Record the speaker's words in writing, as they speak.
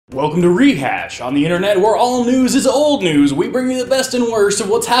Welcome to Rehash, on the internet where all news is old news. We bring you the best and worst of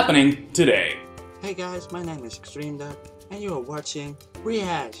what's happening today. Hey guys, my name is ExtremeDuck, and you are watching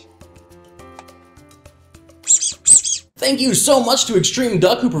Rehash. Thank you so much to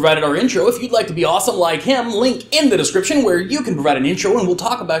ExtremeDuck who provided our intro. If you'd like to be awesome like him, link in the description where you can provide an intro and we'll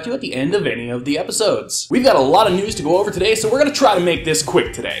talk about you at the end of any of the episodes. We've got a lot of news to go over today, so we're going to try to make this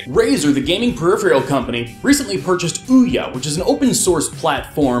quick today. Razer, the gaming peripheral company, recently purchased Ouya, which is an open source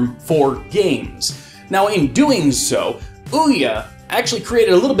platform for games. Now in doing so, Ouya actually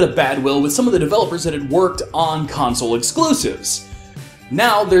created a little bit of bad will with some of the developers that had worked on console exclusives.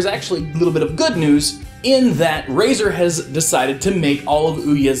 Now there's actually a little bit of good news in that Razer has decided to make all of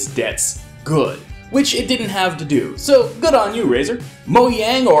Ouya's debts good, which it didn't have to do. So good on you, Razer.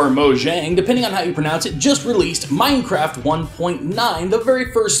 Mojang or Mojang, depending on how you pronounce it, just released Minecraft 1.9, the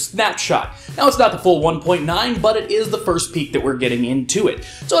very first snapshot. Now it's not the full 1.9, but it is the first peek that we're getting into it.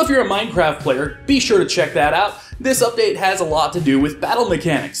 So if you're a Minecraft player, be sure to check that out. This update has a lot to do with battle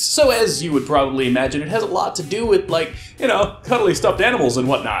mechanics. So as you would probably imagine, it has a lot to do with, like, you know, cuddly stuffed animals and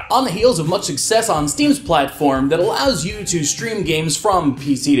whatnot. On the heels of much success on Steam's platform that allows you to stream games from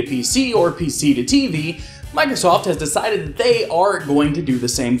PC to PC or PC to TV, Microsoft has decided that they are going to do the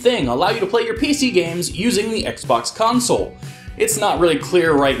same thing, allow you to play your PC games using the Xbox console. It's not really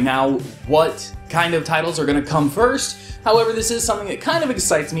clear right now what kind of titles are going to come first. However, this is something that kind of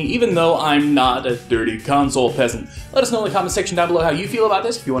excites me, even though I'm not a dirty console peasant. Let us know in the comment section down below how you feel about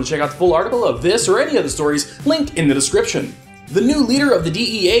this. If you want to check out the full article of this or any of the stories, link in the description. The new leader of the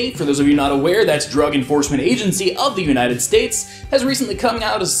DEA, for those of you not aware, that's Drug Enforcement Agency of the United States, has recently come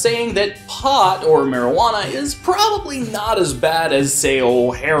out as saying that pot, or marijuana, is probably not as bad as, say,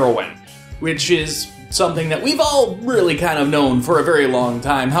 old heroin, which is something that we've all really kind of known for a very long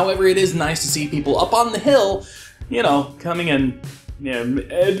time. However, it is nice to see people up on the hill, you know, coming and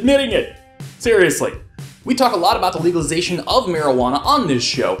admitting it. Seriously. We talk a lot about the legalization of marijuana on this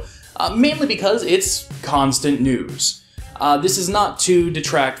show, mainly because it's constant news. This is not to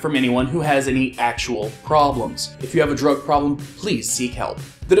detract from anyone who has any actual problems. If you have a drug problem, please seek help.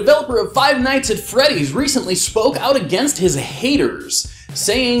 The developer of Five Nights at Freddy's recently spoke out against his haters,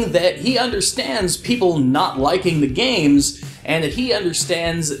 saying that he understands people not liking the games and that he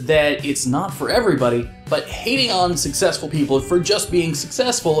understands that it's not for everybody, but hating on successful people for just being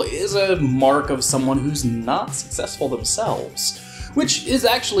successful is a mark of someone who's not successful themselves, which is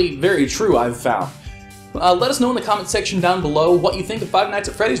actually very true, I've found. Let us know in the comment section down below what you think of Five Nights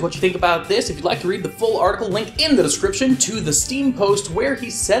at Freddy's, what you think about this. If you'd like to read the full article, link in the description to the Steam post where he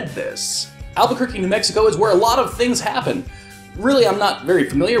said this. Albuquerque, New Mexico is where a lot of things happen. Really, I'm not very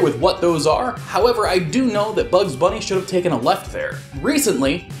familiar with what those are. However, I do know that Bugs Bunny should have taken a left there.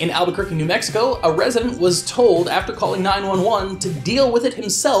 Recently, in Albuquerque, New Mexico, a resident was told after calling 911 to deal with it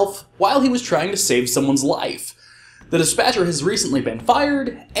himself while he was trying to save someone's life. The dispatcher has recently been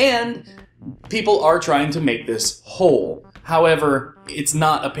fired, and people are trying to make this whole. However, it's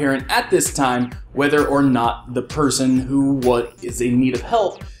not apparent at this time whether or not the person who is in need of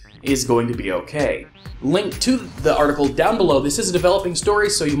help is going to be okay. Link to the article down below. This is a developing story,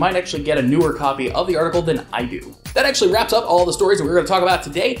 so you might actually get a newer copy of the article than I do. That actually wraps up all the stories that we're going to talk about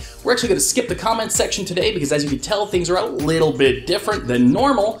today. We're actually going to skip the comments section today because, as you can tell, things are a little bit different than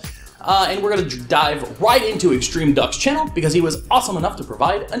normal. And we're going to dive right into ExtremeDuck's channel because he was awesome enough to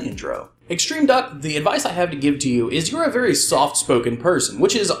provide an intro. ExtremeDuck, the advice I have to give to you is you're a very soft-spoken person,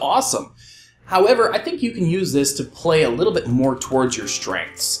 which is awesome. However, I think you can use this to play a little bit more towards your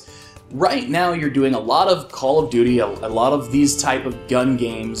strengths. Right now, you're doing a lot of Call of Duty, a lot of these type of gun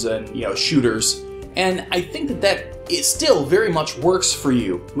games and, you know, shooters, and I think that it still very much works for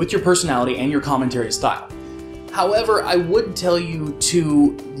you with your personality and your commentary style. However, I would tell you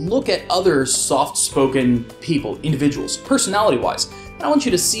to look at other soft-spoken people, individuals, personality-wise, and I want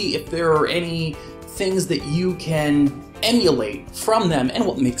you to see if there are any things that you can emulate from them and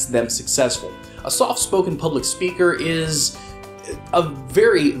what makes them successful. A soft-spoken public speaker is a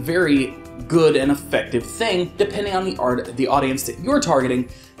very, very good and effective thing depending on the audience that you're targeting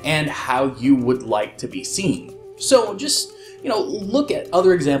and how you would like to be seen. So just, you know, look at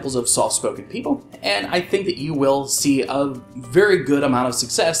other examples of soft-spoken people, and I think that you will see a very good amount of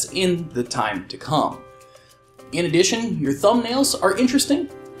success in the time to come. In addition, your thumbnails are interesting.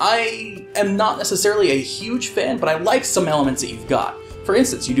 I am not necessarily a huge fan, but I like some elements that you've got. For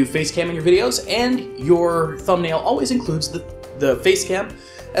instance, you do face cam in your videos, and your thumbnail always includes the face cam,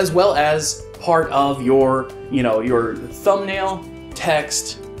 as well as part of your, you know, your thumbnail,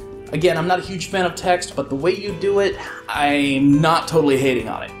 text. Again, I'm not a huge fan of text, but the way you do it, I'm not totally hating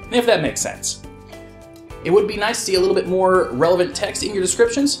on it, if that makes sense. It would be nice to see a little bit more relevant text in your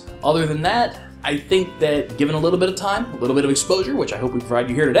descriptions. Other than that, I think that given a little bit of time, a little bit of exposure, which I hope we provide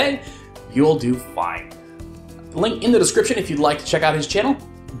you here today, you'll do fine. Link in the description if you'd like to check out his channel.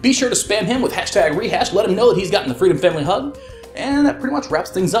 Be sure to spam him with #rehash, let him know that he's gotten the Freedom Family hug, and that pretty much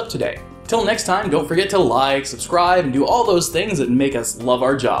wraps things up today. Till next time, don't forget to like, subscribe, and do all those things that make us love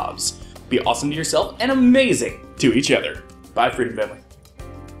our jobs. Be awesome to yourself and amazing to each other. Bye, Freedom Family.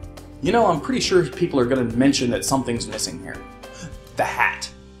 You know, I'm pretty sure people are going to mention that something's missing here. The hat.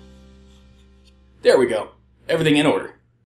 There we go. Everything in order.